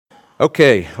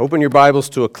Okay, open your Bibles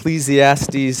to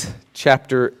Ecclesiastes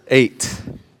chapter 8.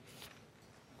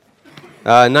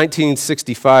 In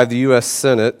 1965, the U.S.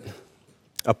 Senate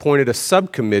appointed a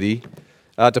subcommittee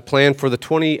to plan for the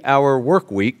 20-hour work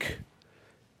week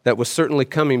that was certainly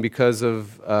coming because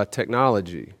of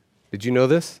technology. Did you know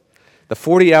this? The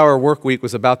 40-hour work week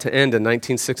was about to end in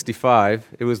 1965.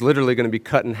 It was literally going to be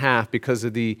cut in half because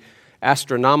of the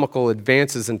astronomical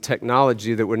advances in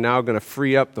technology that were now going to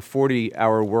free up the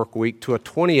 40-hour work week to a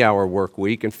 20-hour work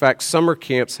week. In fact, summer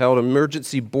camps held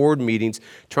emergency board meetings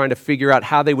trying to figure out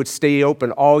how they would stay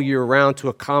open all year round to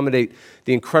accommodate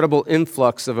the incredible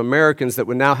influx of Americans that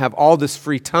would now have all this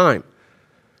free time,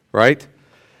 right?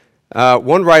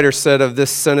 One writer said of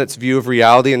this Senate's view of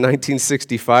reality in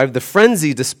 1965, "The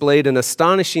frenzy displayed an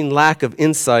astonishing lack of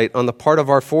insight on the part of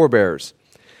our forebears.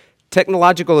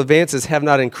 Technological advances have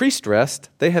not increased rest,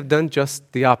 they have done just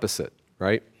the opposite,"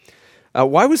 right?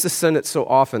 Why was the Senate so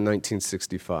off in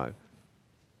 1965?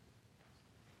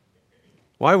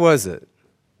 Why was it?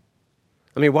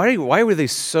 I mean, why were they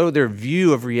their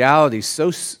view of reality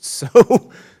so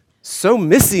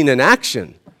missing in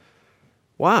action?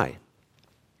 Why?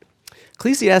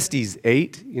 Ecclesiastes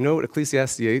 8, you know what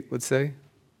Ecclesiastes 8 would say?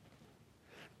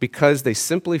 Because they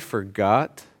simply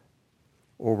forgot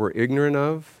or were ignorant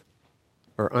of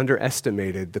or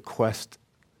underestimated the quest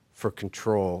for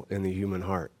control in the human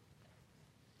heart.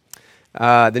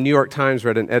 The New York Times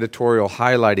read an editorial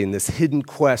highlighting this hidden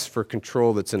quest for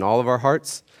control that's in all of our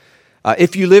hearts.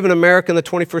 If you live in America in the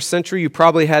 21st century, you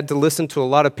probably had to listen to a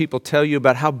lot of people tell you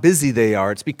about how busy they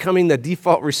are. It's becoming the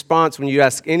default response when you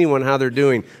ask anyone how they're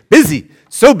doing. Busy,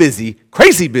 so busy,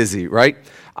 crazy busy, right?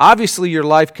 Obviously, your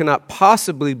life cannot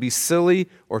possibly be silly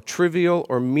or trivial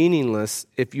or meaningless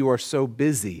if you are so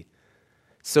busy,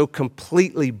 so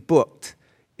completely booked,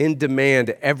 in demand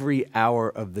every hour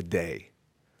of the day.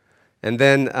 And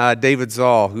then David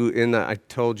Zoll, I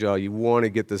told y'all, you want to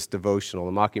get this devotional,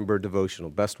 the Mockingbird devotional,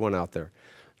 best one out there.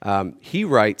 He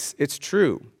writes, "It's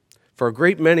true. For a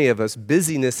great many of us,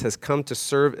 busyness has come to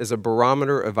serve as a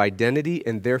barometer of identity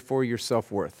and therefore your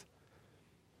self-worth.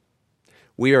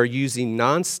 We are using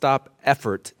nonstop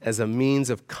effort as a means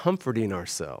of comforting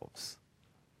ourselves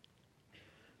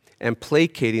and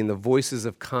placating the voices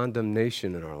of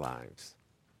condemnation in our lives."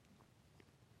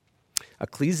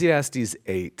 Ecclesiastes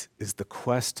 8 is the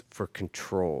quest for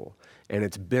control, and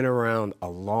it's been around a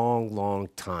long, long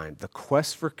time. The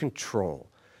quest for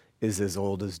control is as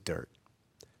old as dirt.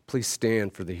 Please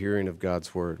stand for the hearing of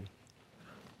God's word.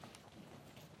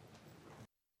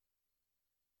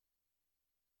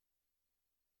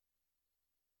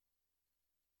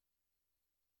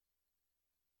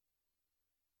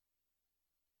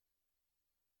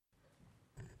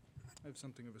 I have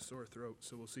something of a sore throat,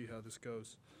 so we'll see how this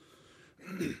goes.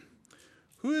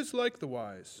 Who is like the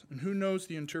wise, and who knows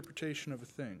the interpretation of a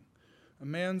thing? A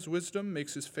man's wisdom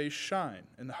makes his face shine,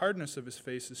 and the hardness of his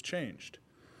face is changed.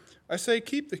 I say,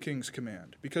 keep the king's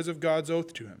command, because of God's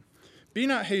oath to him. Be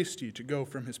not hasty to go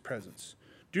from his presence.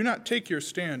 Do not take your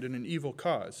stand in an evil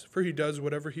cause, for he does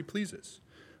whatever he pleases.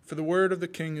 For the word of the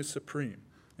king is supreme,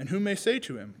 and who may say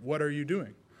to him, what are you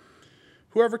doing?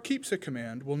 Whoever keeps a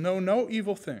command will know no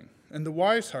evil thing, and the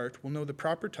wise heart will know the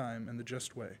proper time and the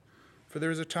just way. For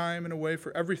there is a time and a way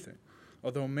for everything,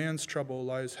 although man's trouble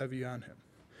lies heavy on him.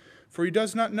 For he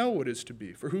does not know what is to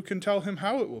be, for who can tell him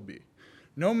how it will be?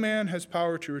 No man has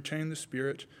power to retain the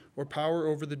spirit, or power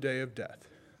over the day of death.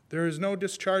 There is no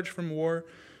discharge from war,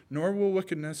 nor will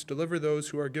wickedness deliver those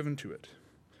who are given to it.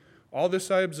 All this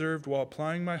I observed while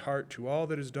applying my heart to all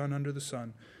that is done under the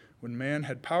sun, when man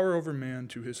had power over man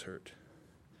to his hurt.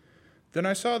 Then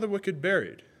I saw the wicked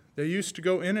buried. They used to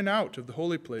go in and out of the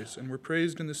holy place and were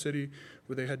praised in the city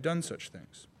where they had done such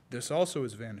things. This also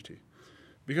is vanity.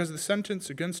 Because the sentence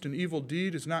against an evil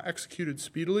deed is not executed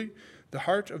speedily, the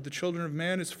heart of the children of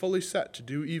man is fully set to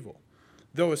do evil.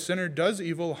 Though a sinner does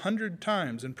evil 100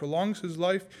 times and prolongs his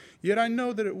life, yet I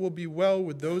know that it will be well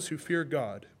with those who fear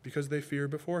God, because they fear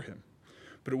before him.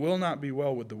 But it will not be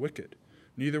well with the wicked,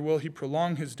 neither will he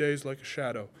prolong his days like a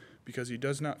shadow, because he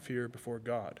does not fear before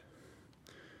God.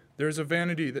 There is a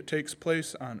vanity that takes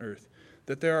place on earth,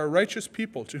 that there are righteous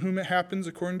people to whom it happens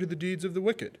according to the deeds of the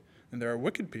wicked, and there are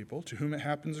wicked people to whom it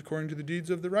happens according to the deeds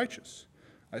of the righteous.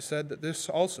 I said that this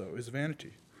also is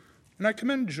vanity. And I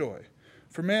commend joy,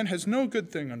 for man has no good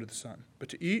thing under the sun, but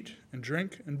to eat and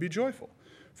drink and be joyful,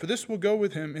 for this will go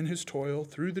with him in his toil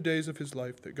through the days of his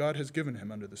life that God has given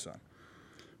him under the sun.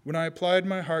 When I applied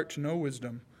my heart to know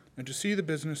wisdom, and to see the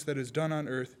business that is done on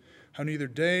earth, how neither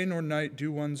day nor night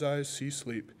do one's eyes see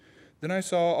sleep, then I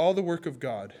saw all the work of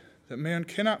God, that man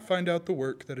cannot find out the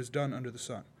work that is done under the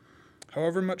sun.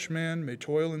 However much man may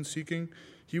toil in seeking,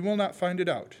 he will not find it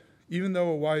out. Even though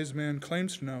a wise man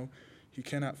claims to know, he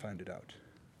cannot find it out.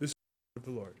 This is the word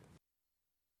of the Lord.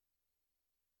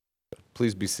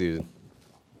 Please be seated.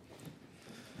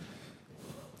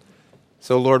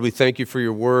 So, Lord, we thank you for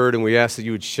your word, and we ask that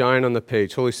you would shine on the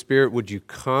page. Holy Spirit, would you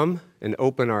come and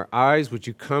open our eyes? Would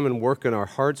you come and work in our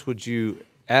hearts? Would you,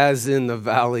 as in the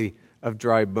valley of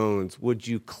dry bones, would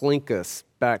you clink us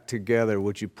back together?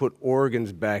 Would you put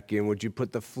organs back in? Would you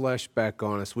put the flesh back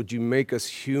on us? Would you make us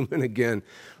human again?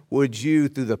 Would you,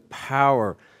 through the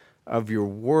power of your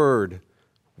word,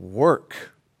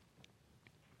 work?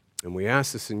 And we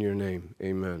ask this in your name.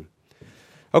 Amen.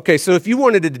 Okay, so if you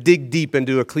wanted to dig deep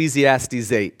into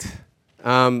Ecclesiastes 8,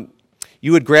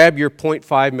 you would grab your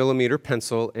 0.5 millimeter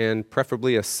pencil and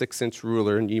preferably a 6-inch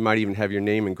ruler, and you might even have your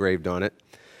name engraved on it.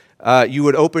 You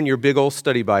would open your big old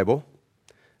study Bible,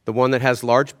 the one that has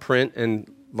large print and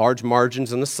large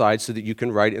margins on the side so that you can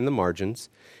write in the margins.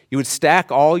 You would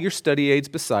stack all your study aids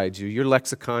beside you, your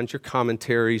lexicons, your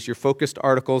commentaries, your focused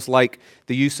articles like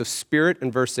the use of spirit in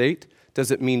verse 8.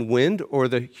 Does it mean wind or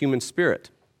the human spirit?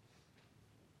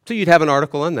 So you'd have an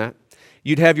article on that.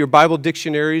 You'd have your Bible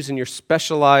dictionaries and your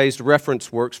specialized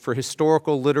reference works for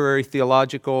historical, literary,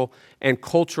 theological, and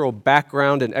cultural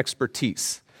background and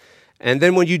expertise. And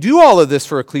then when you do all of this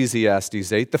for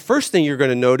Ecclesiastes 8, the first thing you're going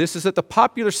to notice is that the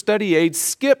popular study aids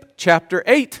skip chapter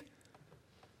 8.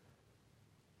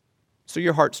 So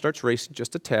your heart starts racing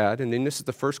just a tad, and then this is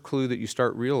the first clue that you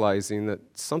start realizing that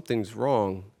something's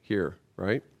wrong here,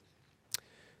 right?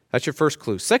 That's your first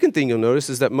clue. Second thing you'll notice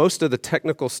is that most of the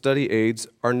technical study aids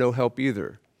are no help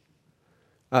either.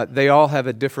 They all have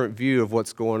a different view of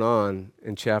what's going on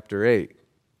in chapter 8.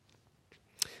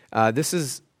 This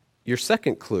is your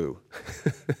second clue,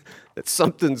 that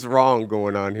something's wrong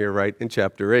going on here, right, in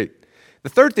chapter 8. The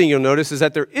third thing you'll notice is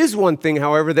that there is one thing,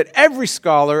 however, that every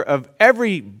scholar of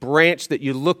every branch that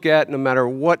you look at, no matter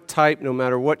what type, no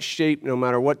matter what shape, no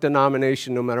matter what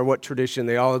denomination, no matter what tradition,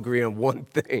 they all agree on one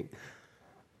thing.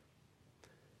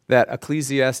 That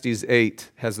Ecclesiastes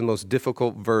 8 has the most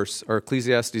difficult verse, or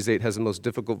Ecclesiastes 8 has the most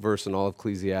difficult verse in all of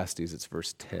Ecclesiastes. It's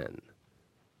verse 10.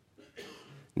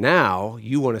 Now,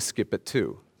 you want to skip it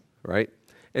too, right?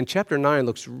 And chapter 9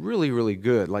 looks really, really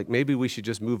good. Like maybe we should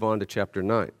just move on to chapter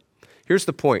 9. Here's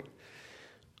the point.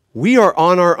 We are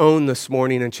on our own this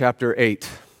morning in chapter 8.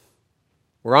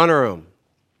 We're on our own.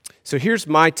 So here's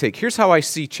my take. Here's how I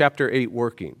see chapter 8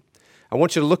 working. I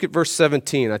want you to look at verse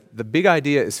 17. The big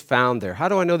idea is found there. How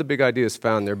do I know the big idea is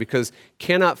found there? Because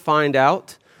cannot find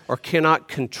out or cannot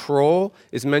control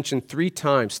is mentioned 3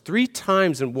 times. 3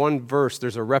 times in one verse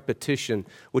there's a repetition,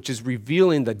 which is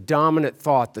revealing the dominant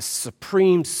thought, the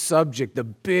supreme subject, the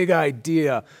big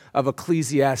idea of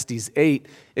Ecclesiastes 8.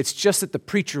 It's just that the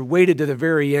preacher waited to the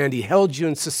very end. He held you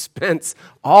in suspense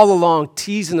all along,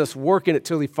 teasing us, working it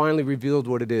till he finally revealed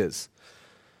what it is.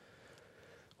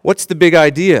 What's the big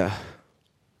idea?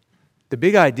 The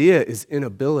big idea is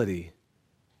inability.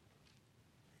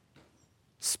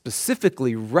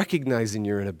 Specifically recognizing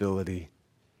your inability.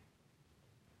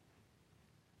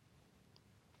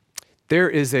 There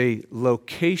is a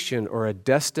location or a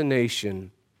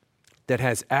destination that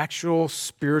has actual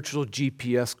spiritual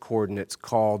GPS coordinates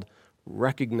called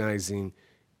recognizing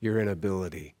your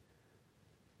inability.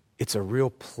 It's a real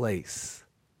place.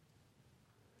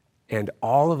 And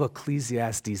all of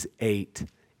Ecclesiastes 8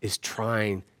 is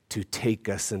trying to take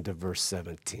us into verse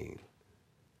 17.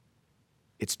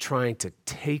 It's trying to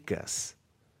take us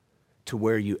to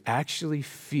where you actually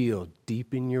feel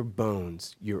deep in your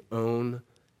bones your own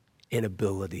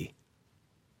inability.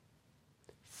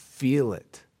 Feel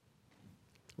it.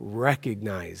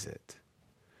 Recognize it.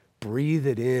 Breathe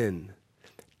it in.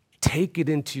 Take it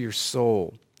into your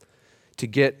soul to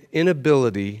get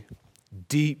inability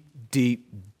deep,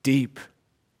 deep, deep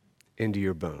into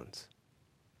your bones.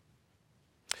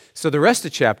 So the rest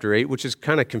of chapter 8, which is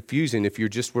kind of confusing if you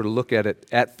just were to look at it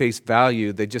at face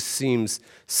value, they just seems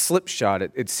slipshod.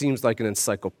 It seems like an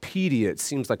encyclopedia. It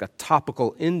seems like a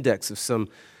topical index of some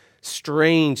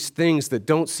strange things that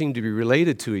don't seem to be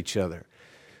related to each other.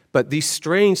 But these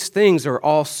strange things are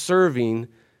all serving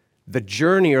the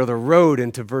journey or the road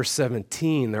into verse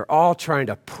 17. They're all trying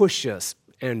to push us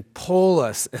and pull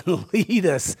us and lead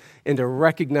us into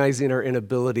recognizing our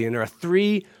inability. And there are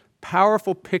 3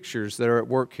 powerful pictures that are at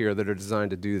work here that are designed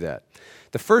to do that.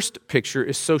 The first picture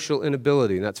is social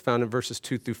inability, and that's found in verses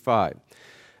 2 through 5.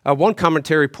 One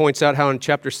commentary points out how in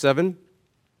chapter 7,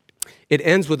 it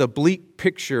ends with a bleak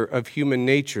picture of human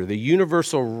nature, the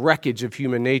universal wreckage of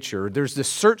human nature. There's this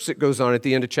search that goes on at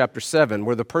the end of chapter 7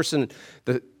 where the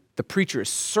preacher is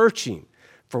searching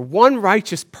for one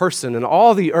righteous person in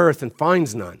all the earth and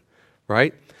finds none,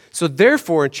 right? So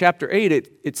therefore, in chapter 8,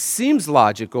 it seems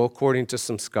logical, according to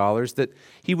some scholars, that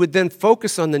he would then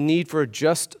focus on the need for a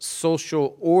just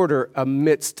social order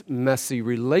amidst messy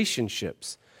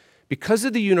relationships. Because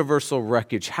of the universal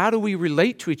wreckage, how do we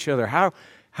relate to each other? How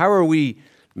are we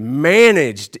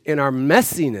managed in our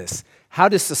messiness? How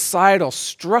do societal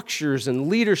structures and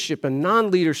leadership and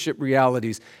non-leadership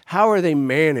realities, how are they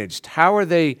managed? How are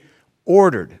they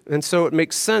ordered? And so it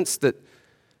makes sense that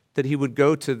he would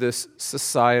go to this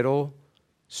societal,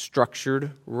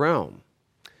 structured realm.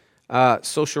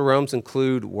 Social realms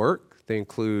include work, they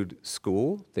include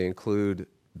school, they include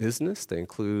business, they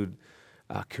include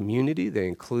community, they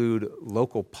include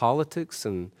local politics,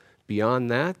 and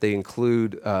beyond that, they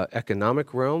include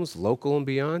economic realms, local and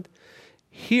beyond.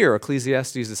 Here,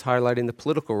 Ecclesiastes is highlighting the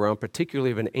political realm,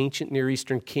 particularly of an ancient Near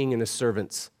Eastern king and his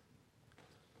servants.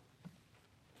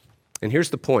 And here's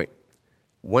the point.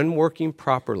 When working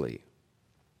properly,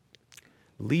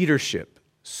 leadership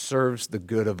serves the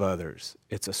good of others.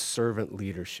 It's a servant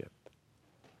leadership.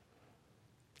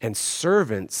 And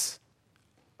servants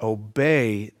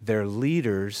obey their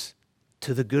leaders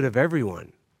to the good of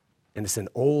everyone. And it's an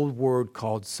old word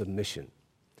called submission.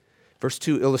 Verse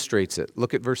 2 illustrates it.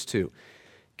 Look at verse 2.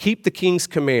 Keep the king's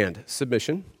command,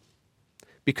 submission,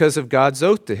 because of God's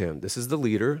oath to him. This is the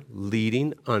leader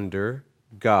leading under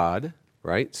God,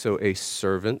 right? So a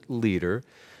servant leader.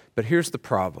 But here's the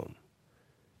problem.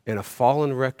 In a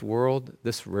fallen, wrecked world,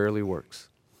 this rarely works.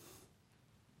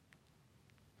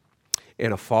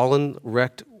 In a fallen,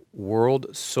 wrecked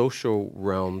world, social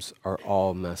realms are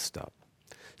all messed up.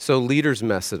 So leaders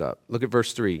mess it up. Look at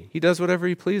verse 3. He does whatever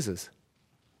he pleases.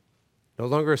 No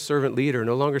longer a servant leader,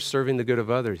 no longer serving the good of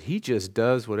others. He just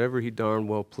does whatever he darn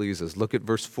well pleases. Look at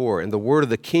verse 4. And the word of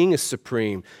the king is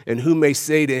supreme, and who may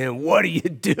say to him, what are you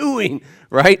doing?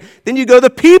 Right? Then you go,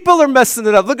 the people are messing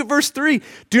it up. Look at verse 3.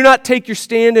 Do not take your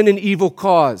stand in an evil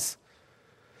cause.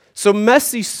 So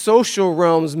messy social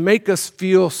realms make us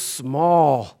feel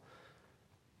small.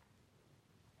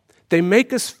 They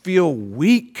make us feel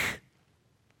weak.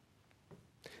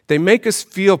 They make us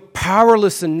feel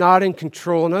powerless and not in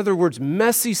control. In other words,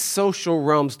 messy social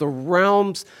realms, the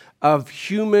realms of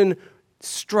human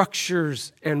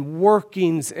structures and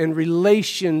workings and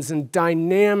relations and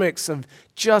dynamics of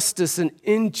justice and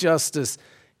injustice,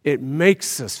 it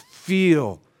makes us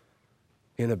feel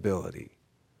inability.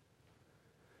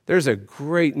 There's a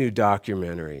great new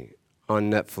documentary on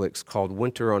Netflix called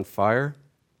Winter on Fire.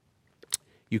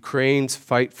 Ukraine's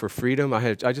fight for freedom.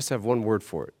 I just have one word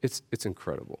for it. It's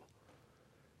incredible.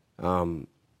 The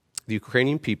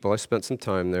Ukrainian people, I spent some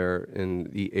time there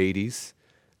in the 80s,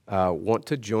 want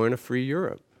to join a free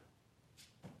Europe.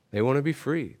 They want to be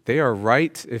free. They are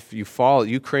right, if you follow,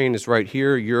 Ukraine is right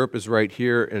here, Europe is right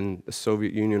here, and the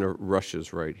Soviet Union or Russia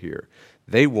is right here.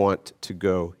 They want to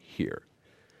go here.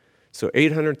 So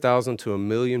 800,000 to 1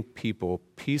 million people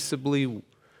peaceably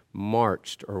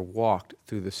marched or walked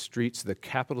through the streets of the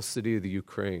capital city of the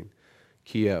Ukraine,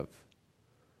 Kiev.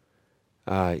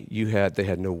 They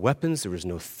had no weapons, there was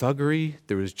no thuggery,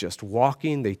 there was just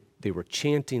walking. They were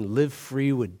chanting, live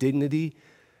free with dignity,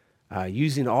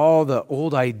 using all the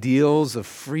old ideals of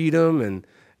freedom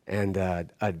and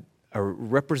a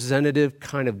representative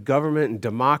kind of government and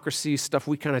democracy, stuff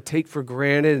we kind of take for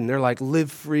granted, and they're like, live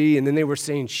free. And then they were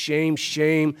saying, shame,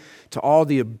 shame to all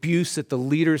the abuse that the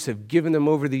leaders have given them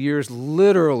over the years,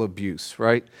 literal abuse,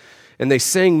 right? And they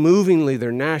sang movingly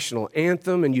their national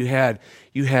anthem, and you had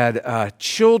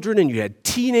children, and you had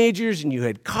teenagers, and you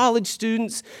had college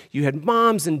students, you had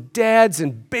moms and dads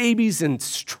and babies and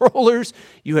strollers,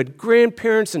 you had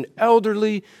grandparents and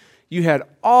elderly, you had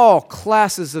all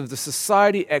classes of the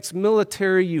society,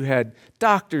 ex-military, you had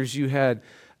doctors, you had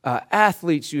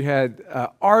athletes, you had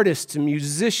artists and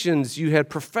musicians, you had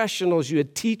professionals, you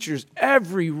had teachers.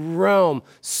 Every realm,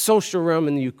 social realm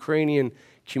in the Ukrainian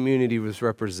community was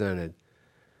represented.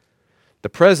 The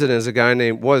president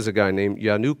was a guy named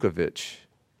Yanukovych,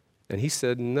 and he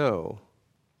said no.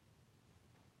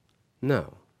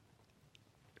 No.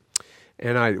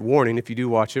 And warning, if you do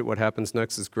watch it, what happens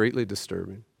next is greatly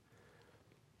disturbing.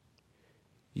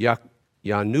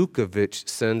 Yanukovych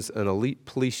sends an elite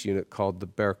police unit called the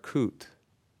Berkut,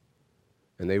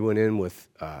 and they went in with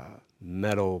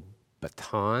metal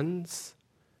batons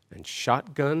and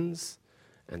shotguns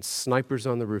and snipers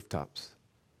on the rooftops.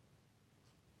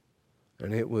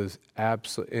 And it was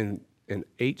absolutely, in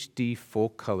HD full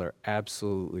color,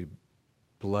 absolutely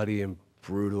bloody and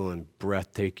brutal and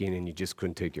breathtaking, and you just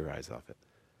couldn't take your eyes off it.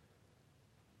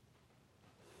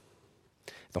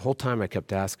 The whole time I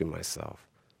kept asking myself,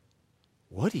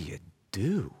 what do you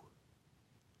do?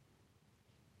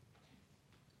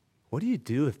 What do you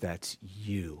do if that's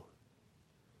you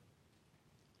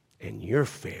and your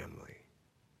family?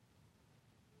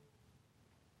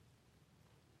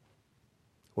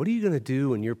 What are you going to do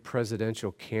when your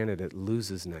presidential candidate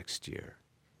loses next year?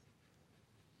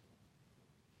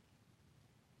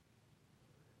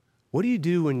 What do you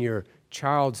do when your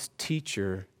child's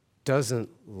teacher doesn't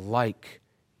like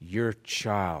your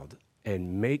child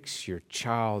and makes your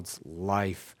child's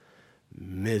life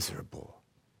miserable?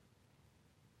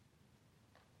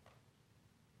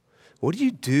 What do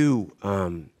you do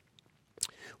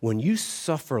when you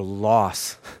suffer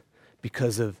loss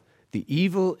because of the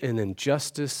evil and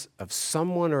injustice of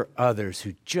someone or others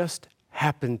who just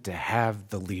happen to have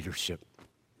the leadership,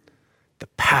 the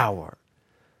power,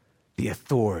 the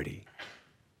authority?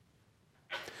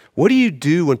 What do you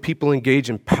do when people engage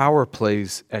in power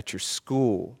plays at your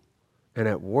school and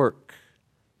at work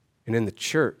and in the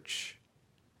church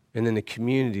and in the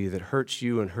community that hurts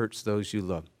you and hurts those you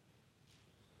love?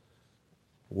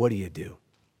 What do you do?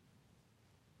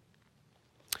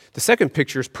 The second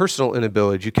picture is personal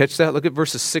inability. Did you catch that? Look at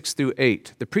verses 6 through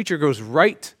 8. The preacher goes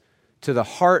right to the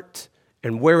heart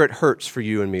and where it hurts for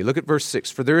you and me. Look at verse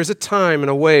 6. For there is a time and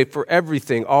a way for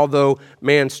everything, although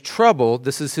man's trouble,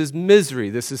 this is his misery,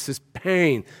 this is his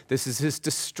pain, this is his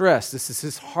distress, this is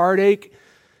his heartache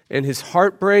and his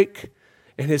heartbreak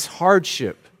and his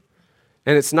hardship.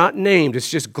 And it's not named,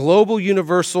 it's just global,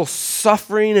 universal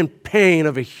suffering and pain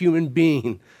of a human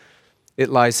being. It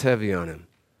lies heavy on him.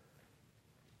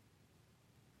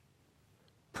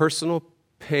 Personal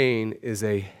pain is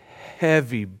a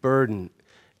heavy burden,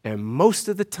 and most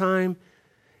of the time,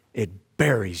 it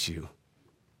buries you.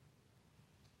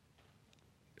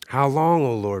 How long,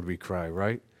 O Lord, we cry,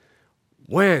 right?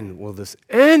 When will this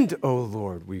end, O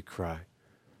Lord, we cry?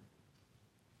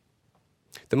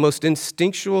 The most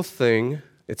instinctual thing,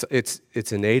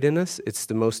 it's innate in us, it's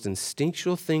the most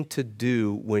instinctual thing to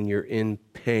do when you're in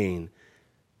pain.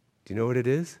 Do you know what it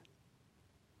is?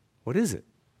 What is it?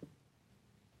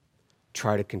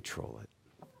 Try to control it.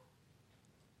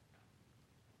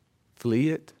 Flee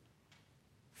it.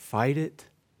 Fight it.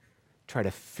 Try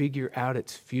to figure out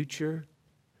its future.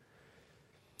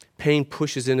 Pain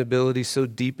pushes inability so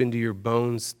deep into your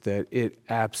bones that it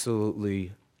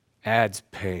absolutely adds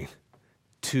pain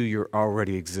to your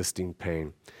already existing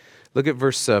pain. Look at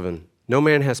verse 7. No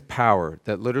man has power.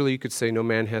 That literally you could say no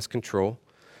man has control.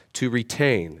 To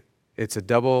retain. It's a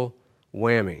double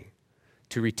whammy.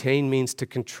 To retain means to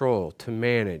control, to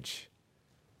manage,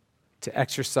 to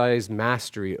exercise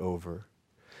mastery over.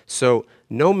 So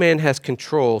no man has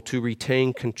control to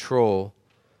retain control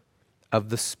of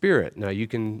the Spirit. Now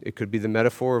it could be the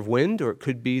metaphor of wind, or it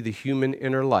could be the human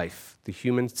inner life, the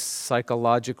human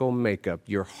psychological makeup,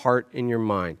 your heart and your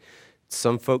mind.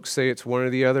 Some folks say it's one or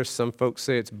the other. Some folks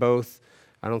say it's both.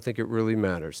 I don't think it really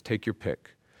matters. Take your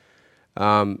pick.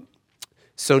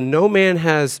 So no man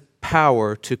has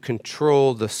power to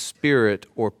control the Spirit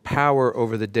or power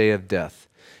over the day of death.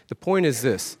 The point is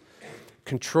this: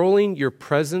 controlling your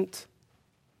present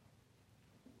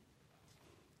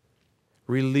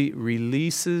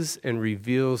releases and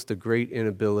reveals the great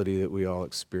inability that we all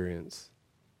experience.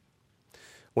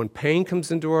 When pain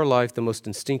comes into our life, the most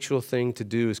instinctual thing to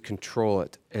do is control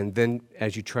it. And then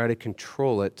as you try to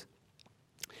control it,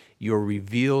 you're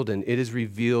revealed, and it is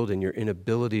revealed, and your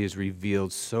inability is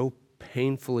revealed so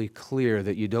painfully clear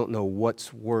that you don't know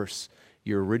what's worse,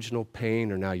 your original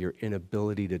pain or now your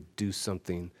inability to do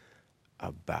something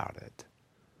about it.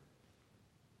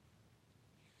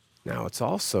 Now, it's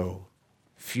also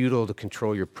futile to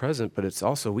control your present, but it's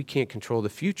also, we can't control the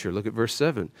future. Look at verse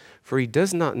 7. For he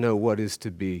does not know what is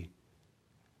to be.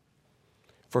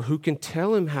 For who can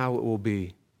tell him how it will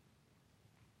be?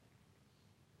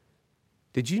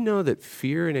 Did you know that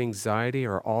fear and anxiety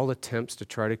are all attempts to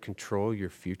try to control your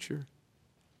future?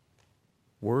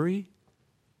 Worry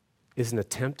is an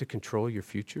attempt to control your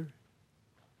future.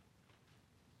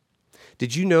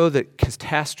 Did you know that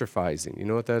catastrophizing, you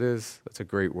know what that is? That's a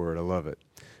great word, I love it.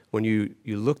 When you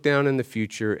look down in the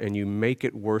future and you make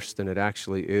it worse than it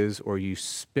actually is, or you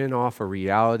spin off a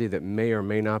reality that may or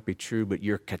may not be true, but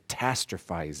you're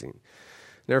catastrophizing.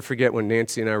 Never forget when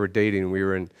Nancy and I were dating, we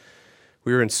were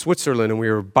in Switzerland and we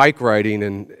were bike riding,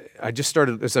 and I just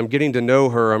started, as I'm getting to know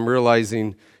her, I'm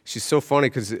realizing she's so funny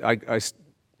because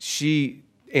she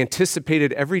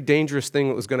anticipated every dangerous thing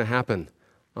that was going to happen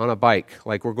on a bike.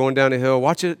 Like, we're going down a hill,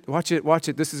 watch it,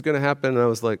 this is going to happen. And I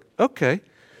was like, okay.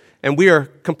 And we are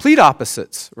complete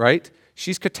opposites, right?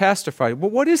 She's catastrophizing.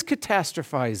 Well, what is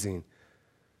catastrophizing?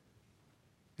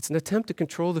 It's an attempt to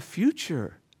control the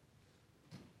future.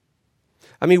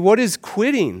 I mean, what is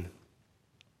quitting?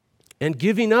 and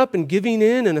giving up and giving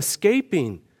in and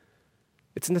escaping.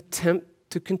 It's an attempt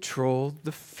to control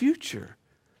the future.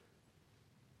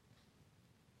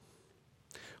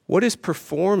 What is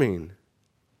performing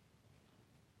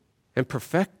and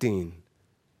perfecting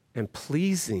and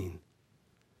pleasing?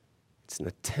 It's an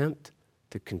attempt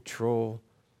to control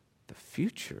the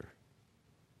future.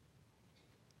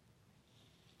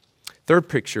 Third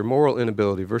picture, moral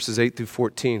inability, verses 8 through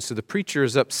 14. So the preacher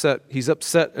is upset. He's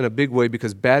upset in a big way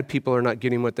because bad people are not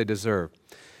getting what they deserve.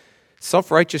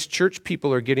 Self-righteous church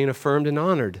people are getting affirmed and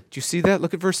honored. Do you see that?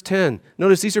 Look at verse 10.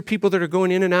 Notice these are people that are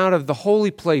going in and out of the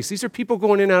holy place. These are people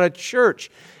going in and out of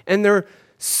church. And they're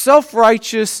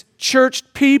self-righteous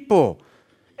church people.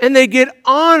 And they get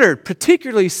honored,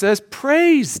 particularly, says,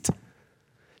 praised.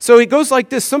 So he goes like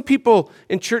this. Some people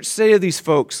in church say of these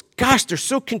folks, gosh, they're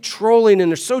so controlling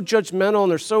and they're so judgmental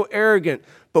and they're so arrogant.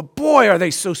 But boy, are they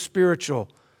so spiritual.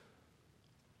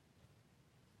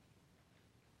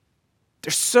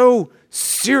 They're so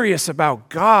serious about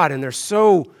God and they're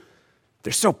so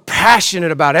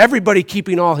passionate about everybody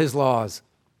keeping all his laws.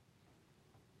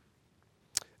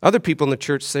 Other people in the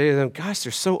church say to them, gosh,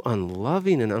 they're so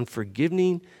unloving and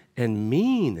unforgiving and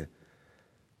mean.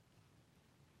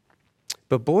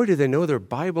 But boy, do they know their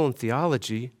Bible and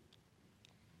theology.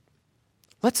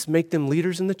 Let's make them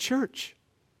leaders in the church.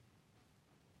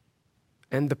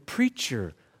 And the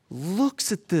preacher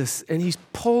looks at this and he's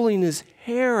pulling his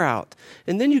hair out.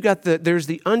 And then there's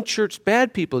the unchurched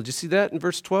bad people. Did you see that in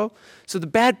verse 12? So the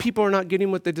bad people are not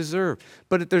getting what they deserve.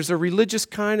 But there's a religious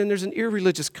kind and there's an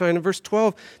irreligious kind. In verse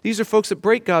 12, these are folks that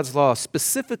break God's law,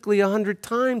 specifically 100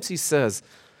 times, he says.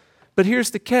 But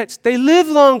here's the catch. They live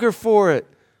longer for it.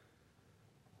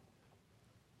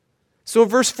 So in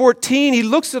verse 14, he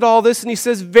looks at all this and he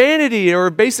says vanity, or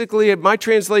basically my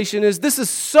translation is, this is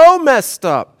so messed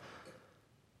up.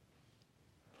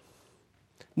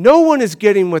 No one is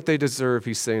getting what they deserve,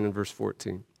 he's saying in verse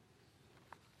 14.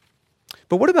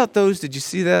 But what about those, did you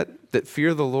see that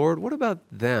fear the Lord? What about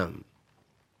them?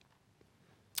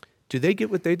 Do they get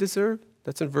what they deserve?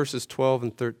 That's in verses 12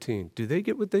 and 13. Do they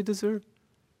get what they deserve?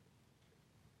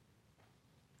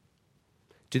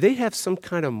 Do they have some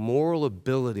kind of moral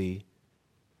ability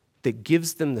that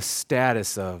gives them the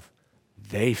status of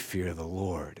they fear the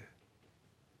Lord?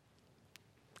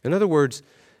 In other words,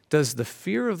 does the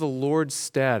fear of the Lord's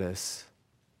status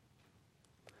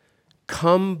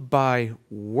come by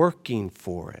working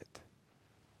for it?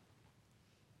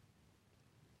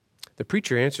 The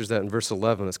preacher answers that in verse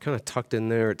 11. It's kind of tucked in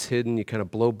there. It's hidden. You kind of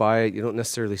blow by it. You don't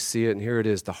necessarily see it. And here it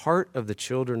is. The heart of the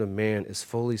children of man is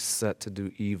fully set to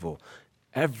do evil.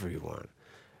 Everyone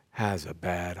has a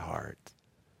bad heart.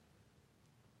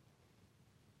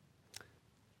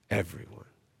 Everyone.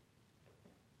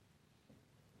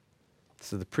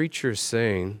 So the preacher is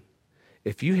saying,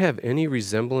 if you have any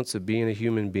resemblance of being a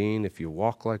human being, if you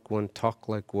walk like one, talk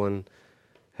like one,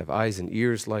 have eyes and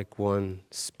ears like one,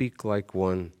 speak like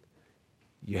one,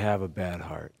 you have a bad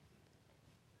heart.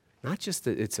 Not just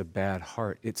that it's a bad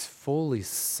heart, it's fully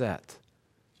set,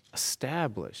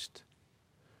 established,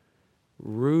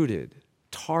 rooted,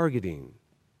 targeting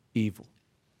evil.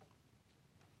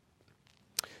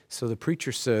 So the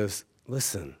preacher says,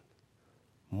 listen,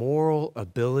 moral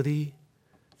ability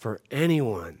for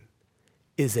anyone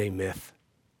is a myth.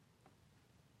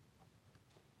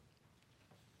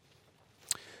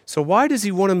 So why does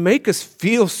he want to make us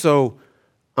feel so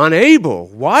unable?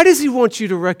 Why does he want you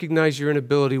to recognize your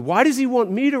inability? Why does he want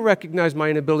me to recognize my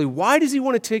inability? Why does he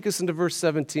want to take us into verse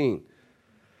 17?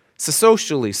 So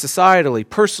socially, societally,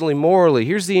 personally, morally,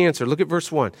 here's the answer. Look at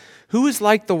verse 1. Who is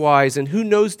like the wise and who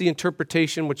knows the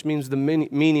interpretation, which means the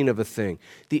meaning of a thing?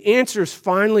 The answer is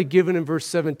finally given in verse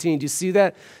 17. Do you see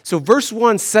that? So verse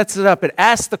 1 sets it up. It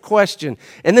asks the question.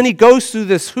 And then he goes through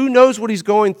this. Who knows what he's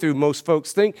going through, most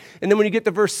folks think. And then when you get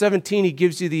to verse 17, he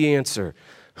gives you the answer.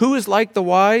 Who is like the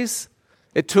wise?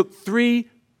 It took 3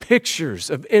 pictures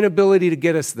of inability to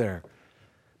get us there.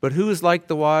 But who is like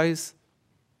the wise?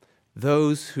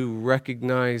 Those who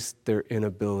recognize their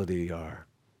inability are.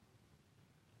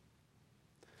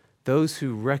 Those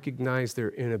who recognize their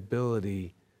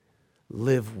inability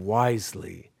live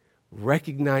wisely.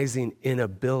 Recognizing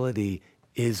inability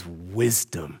is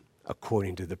wisdom,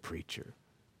 according to the preacher.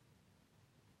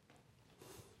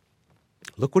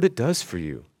 Look what it does for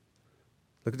you.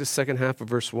 Look at the second half of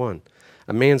verse 1.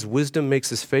 A man's wisdom makes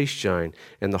his face shine,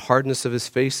 and the hardness of his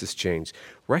face is changed.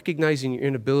 Recognizing your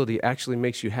inability actually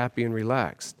makes you happy and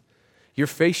relaxed. Your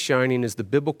face shining is the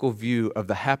biblical view of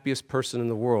the happiest person in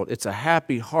the world. It's a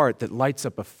happy heart that lights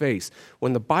up a face.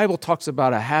 When the Bible talks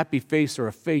about a happy face or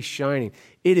a face shining,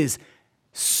 it is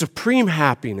supreme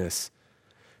happiness.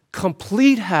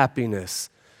 complete happiness,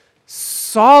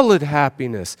 solid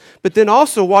happiness. But then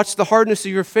also watch the hardness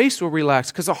of your face will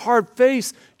relax, because a hard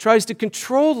face tries to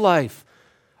control life.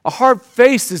 A hard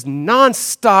face is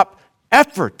nonstop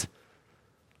effort.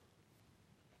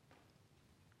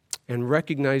 And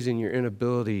recognizing your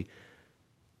inability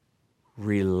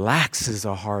relaxes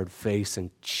a hard face and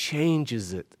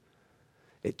changes it.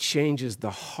 It changes the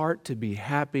heart to be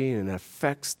happy and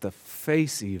affects the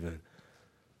face even.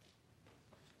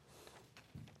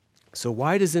 So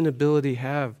why does it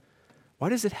have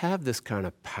this kind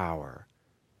of power?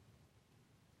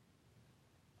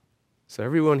 So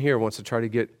everyone here wants to try to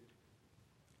get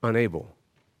unable.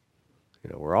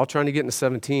 We're all trying to get into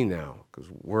 17 now, because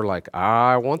we're like,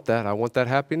 I want that. I want that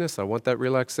happiness. I want that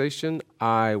relaxation.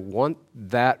 I want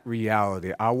that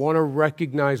reality. I want to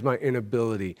recognize my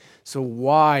inability. So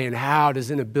why and how does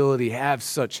inability have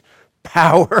such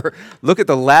power? Look at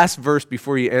the last verse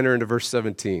before you enter into verse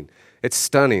 17. It's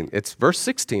stunning. It's verse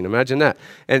 16. Imagine that.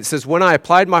 And it says, when I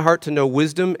applied my heart to know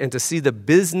wisdom and to see the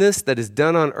business that is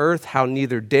done on earth, how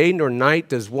neither day nor night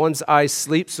does one's eyes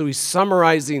sleep. So he's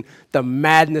summarizing the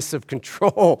madness of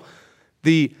control,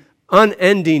 the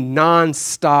unending,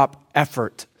 non-stop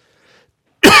effort,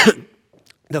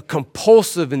 the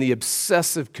compulsive and the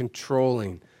obsessive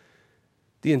controlling,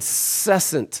 the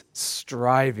incessant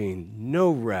striving, no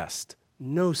rest,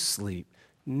 no sleep,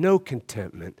 no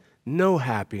contentment, no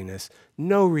happiness,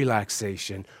 no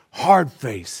relaxation, hard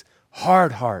face,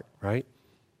 hard heart, right?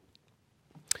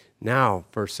 Now,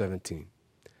 verse 17.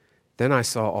 Then I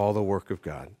saw all the work of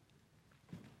God.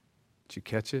 Did you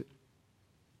catch it?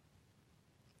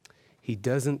 He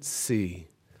doesn't see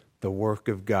the work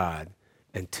of God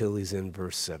until he's in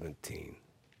verse 17.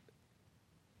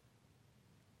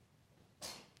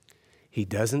 He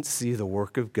doesn't see the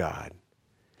work of God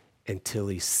until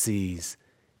he sees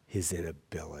his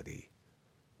inability.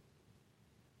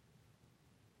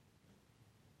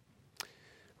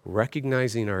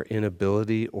 Recognizing our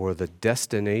inability, or the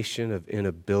destination of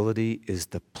inability, is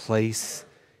the place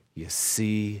you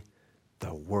see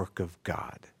the work of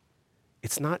God.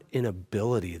 It's not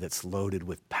inability that's loaded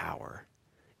with power.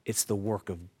 It's the work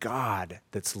of God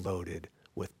that's loaded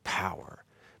with power.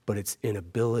 But it's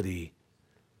inability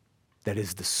that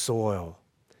is the soil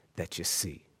that you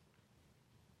see.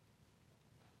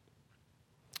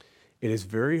 It is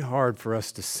very hard for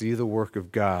us to see the work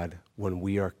of God when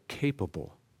we are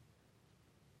capable,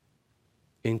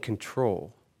 in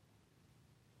control,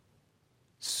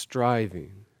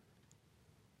 striving,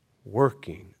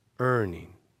 working,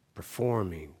 earning,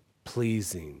 performing,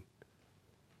 pleasing,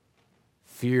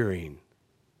 fearing.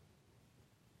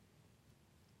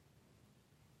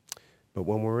 But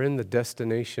when we're in the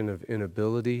destination of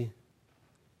inability,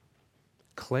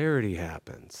 clarity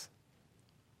happens.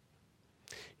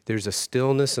 There's a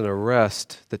stillness and a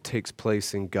rest that takes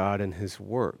place in God and his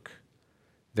work.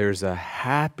 There's a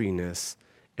happiness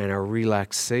and a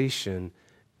relaxation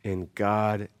in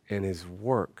God and his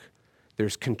work.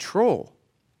 There's control,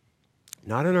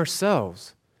 not in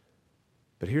ourselves,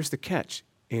 but here's the catch,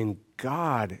 in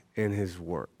God and his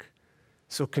work.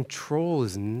 So control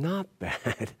is not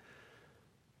bad.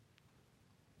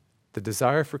 The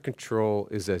desire for control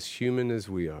is as human as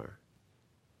we are.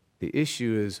 The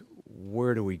issue is,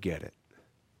 where do we get it?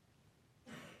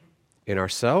 In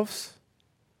ourselves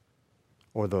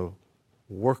or the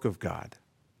work of God?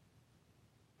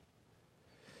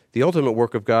 The ultimate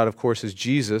work of God, of course, is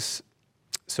Jesus.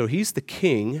 So he's the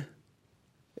king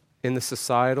in the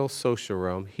societal, social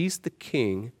realm. He's the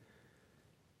king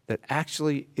that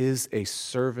actually is a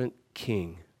servant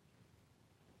king.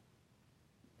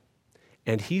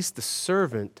 And he's the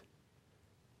servant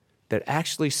that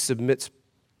actually submits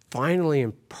finally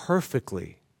and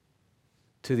perfectly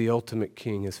to the ultimate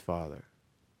king, his Father.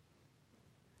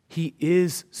 He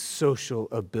is social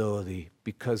ability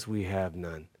because we have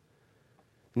none.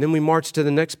 And then we march to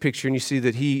the next picture and you see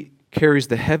that he carries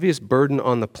the heaviest burden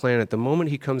on the planet. The moment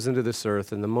he comes into this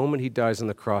earth and the moment he dies on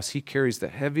the cross, he carries the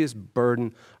heaviest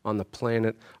burden on the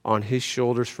planet on his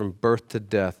shoulders from birth to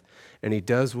death. And he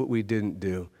does what we didn't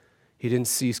do. He didn't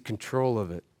seize control of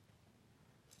it.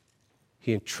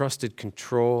 He entrusted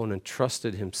control and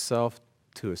entrusted himself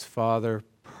to his Father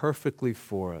perfectly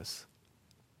for us.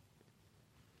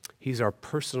 He's our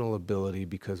personal ability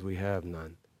because we have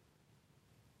none.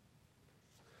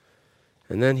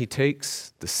 And then he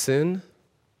takes the sin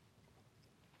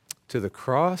to the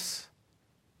cross,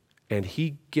 and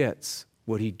he gets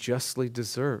what he justly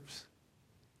deserves.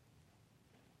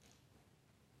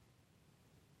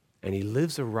 And he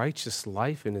lives a righteous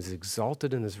life and is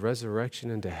exalted in his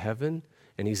resurrection into heaven.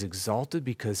 And he's exalted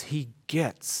because he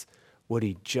gets what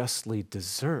he justly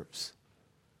deserves.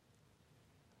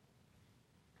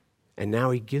 And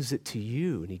now he gives it to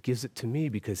you, and he gives it to me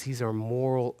because he's our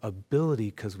moral ability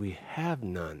because we have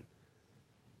none.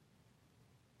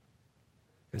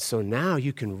 And so now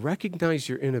you can recognize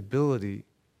your inability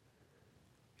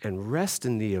and rest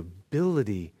in the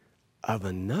ability of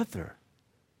another.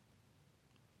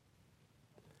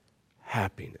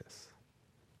 Happiness,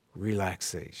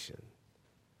 relaxation,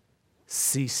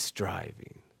 cease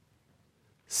striving,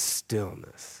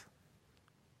 stillness,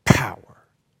 power,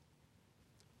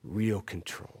 real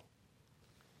control.